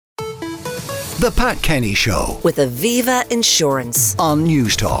The Pat Kenny Show with Aviva Insurance on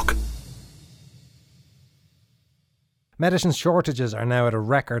News Talk. Medicine shortages are now at a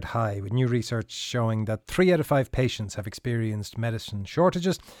record high, with new research showing that 3 out of 5 patients have experienced medicine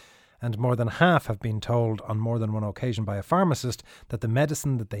shortages, and more than half have been told on more than one occasion by a pharmacist that the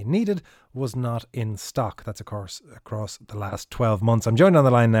medicine that they needed was not in stock. That's, of course, across the last 12 months. I'm joined on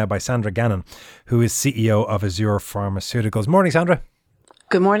the line now by Sandra Gannon, who is CEO of Azure Pharmaceuticals. Morning, Sandra.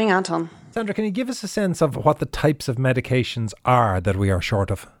 Good morning, Anton. Sandra, can you give us a sense of what the types of medications are that we are short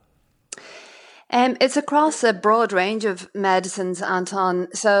of? It's across a broad range of medicines, Anton.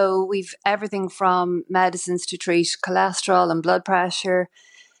 So we've everything from medicines to treat cholesterol and blood pressure,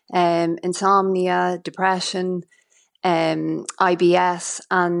 insomnia, depression, IBS,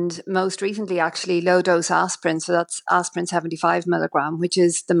 and most recently actually low dose aspirin. So that's aspirin 75 milligram, which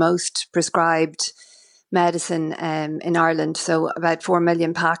is the most prescribed medicine in Ireland. So about 4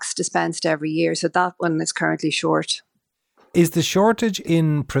 million packs dispensed every year. So that one is currently short. Is the shortage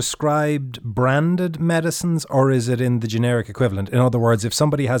in prescribed branded medicines, or is it in the generic equivalent? In other words, if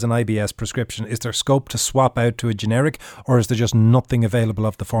somebody has an IBS prescription, is there scope to swap out to a generic, or is there just nothing available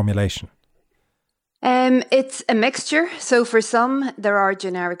of the formulation? It's a mixture. So for some, there are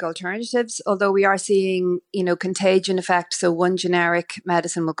generic alternatives, although we are seeing, contagion effect. So one generic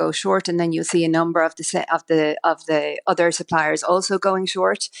medicine will go short, and then you'll see a number of the other suppliers also going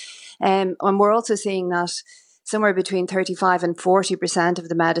short. And we're also seeing that somewhere between 35 and 40% of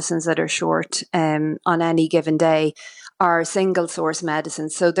the medicines that are short on any given day are single source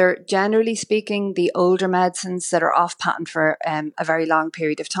medicines. So they're, generally speaking, the older medicines that are off patent for a very long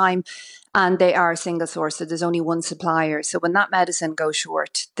period of time. And they are single source, so there's only one supplier. So when that medicine goes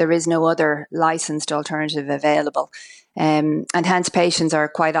short, there is no other licensed alternative available. And hence patients are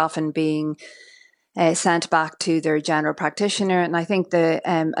quite often being sent back to their general practitioner. And I think the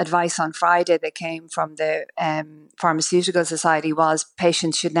advice on Friday that came from the Pharmaceutical Society was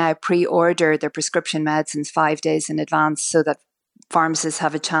patients should now pre-order their prescription medicines 5 days in advance so that pharmacists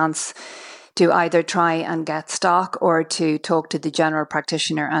have a chance to either try and get stock or to talk to the general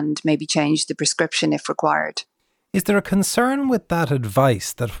practitioner and maybe change the prescription if required. Is there a concern with that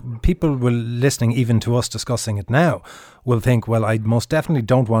advice that people will listening, even to us discussing it now, will think, well, I most definitely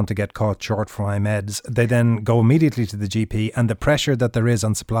don't want to get caught short for my meds. They then go immediately to the GP and the pressure that there is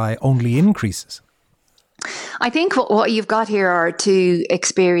on supply only increases? I think what you've got here are two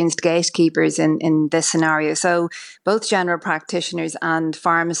experienced gatekeepers in this scenario. So both general practitioners and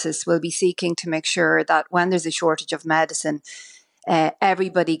pharmacists will be seeking to make sure that when there's a shortage of medicine,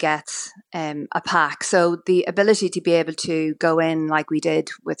 everybody gets a pack. So the ability to be able to go in like we did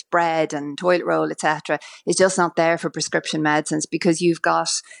with bread and toilet roll, etc., is just not there for prescription medicines because you've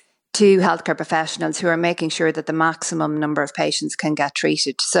got two healthcare professionals who are making sure that the maximum number of patients can get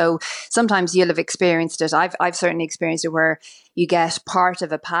treated. So sometimes you'll have experienced it. I've certainly experienced it where you get part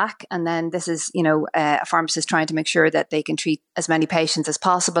of a pack and then this is, a pharmacist trying to make sure that they can treat as many patients as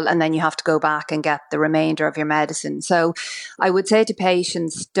possible. And then you have to go back and get the remainder of your medicine. So I would say to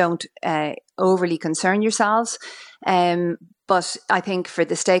patients, don't overly concern yourselves. But I think for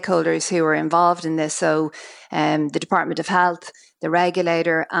the stakeholders who are involved in this, so the Department of Health, the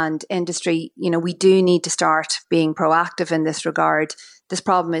regulator and industry, we do need to start being proactive in this regard. This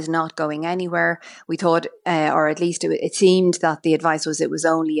problem is not going anywhere. We thought, or at least it seemed that the advice was it was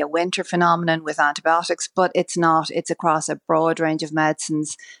only a winter phenomenon with antibiotics, but it's not. It's across a broad range of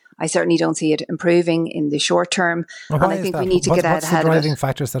medicines. I certainly don't see it improving in the short term. Well, and I think we need to get out ahead of it. What's the driving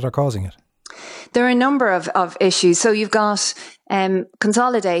factors that are causing it? There are a number of issues. So you've got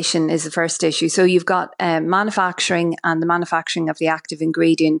consolidation is the first issue. So you've got manufacturing and the manufacturing of the active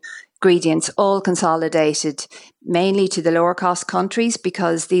ingredients all consolidated mainly to the lower cost countries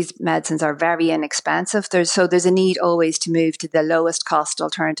because these medicines are very inexpensive. There's a need always to move to the lowest cost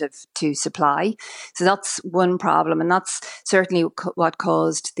alternative to supply. So that's one problem. And that's certainly what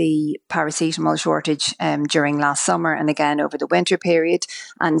caused the paracetamol shortage during last summer and again over the winter period.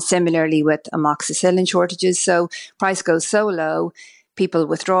 And similarly with amoxicillin shortages. So price goes so low, people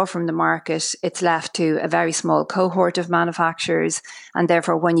withdraw from the market, it's left to a very small cohort of manufacturers. And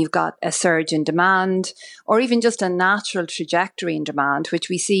therefore, when you've got a surge in demand, or even just a natural trajectory in demand, which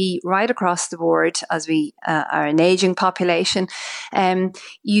we see right across the board as we are an aging population,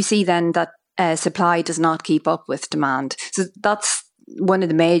 you see then that supply does not keep up with demand. So that's one of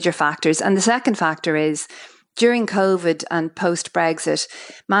the major factors. And the second factor is during COVID and post-Brexit,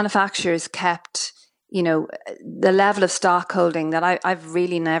 manufacturers kept the level of stock holding that I've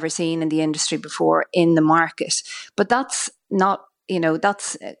really never seen in the industry before in the market. But that's not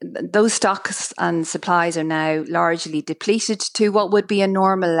those stocks and supplies are now largely depleted to what would be a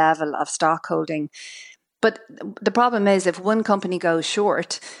normal level of stock holding. But the problem is, if one company goes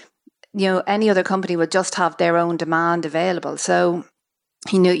short, any other company will just have their own demand available. So,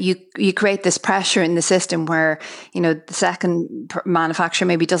 you create this pressure in the system where, the second manufacturer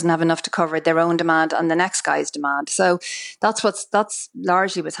maybe doesn't have enough to cover their own demand and the next guy's demand. So that's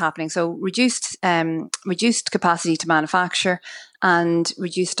largely what's happening. So reduced capacity to manufacture and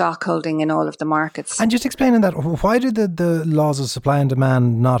reduced stock holding in all of the markets. And just explaining that, why do the laws of supply and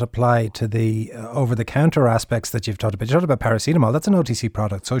demand not apply to the over-the-counter aspects that you've talked about? You talked about paracetamol. That's an OTC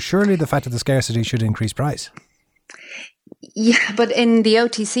product. So surely the fact of the scarcity should increase price. Yeah, but in the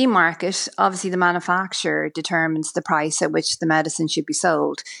OTC market, obviously the manufacturer determines the price at which the medicine should be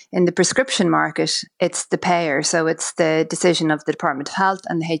sold. In the prescription market, it's the payer. So it's the decision of the Department of Health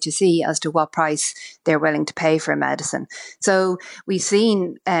and the HSE as to what price they're willing to pay for a medicine. So we've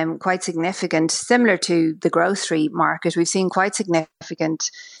seen quite significant, similar to the grocery market, we've seen quite significant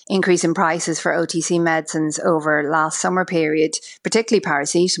increase in prices for OTC medicines over last summer period, particularly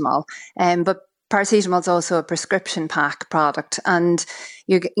paracetamol. But paracetamol is also a prescription pack product, and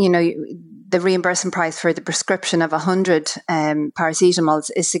the reimbursement price for the prescription of 100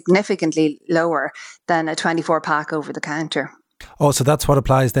 paracetamols is significantly lower than a 24 pack over the counter. Oh, so that's what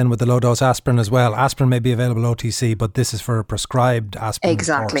applies then with the low dose aspirin as well. Aspirin may be available OTC, but this is for a prescribed aspirin.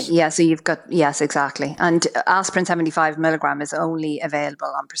 Exactly. Yeah. So yes, exactly. And aspirin 75 milligram is only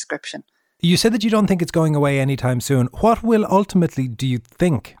available on prescription. You said that you don't think it's going away anytime soon. What will ultimately, do you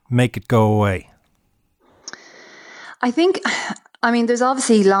think, make it go away? There's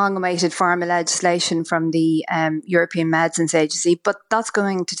obviously long-awaited pharma legislation from the European Medicines Agency, but that's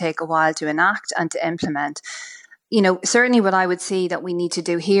going to take a while to enact and to implement. Certainly what I would see that we need to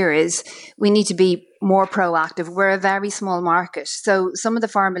do here is we need to be more proactive. We're a very small market, so some of the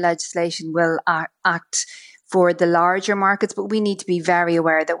pharma legislation will act for the larger markets, but we need to be very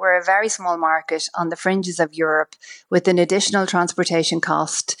aware that we're a very small market on the fringes of Europe with an additional transportation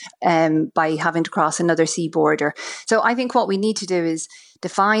cost by having to cross another sea border. So I think what we need to do is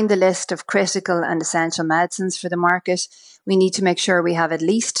define the list of critical and essential medicines for the market. We need to make sure we have at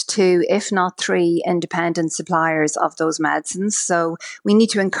least 2, if not 3, independent suppliers of those medicines. So we need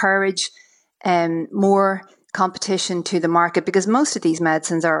to encourage more competition to the market, because most of these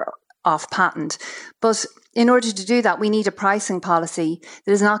medicines are off patent. But in order to do that, we need a pricing policy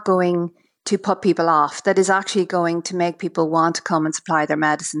that is not going to put people off, that is actually going to make people want to come and supply their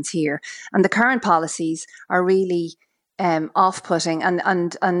medicines here. And the current policies are really off-putting,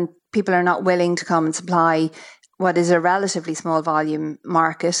 and people are not willing to come and supply what is a relatively small volume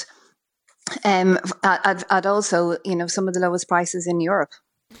market at also, some of the lowest prices in Europe.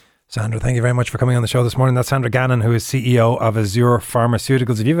 Sandra, thank you very much for coming on the show this morning. That's Sandra Gannon, who is CEO of Azure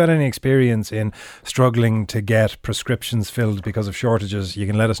Pharmaceuticals. If you've had any experience in struggling to get prescriptions filled because of shortages, you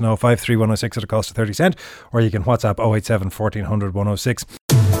can let us know, 53106 at a cost of 30 cents, or you can WhatsApp 087 1400 106.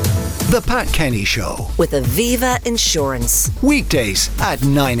 The Pat Kenny Show with Aviva Insurance. Weekdays at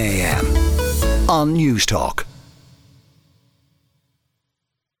 9 a.m. on News Talk.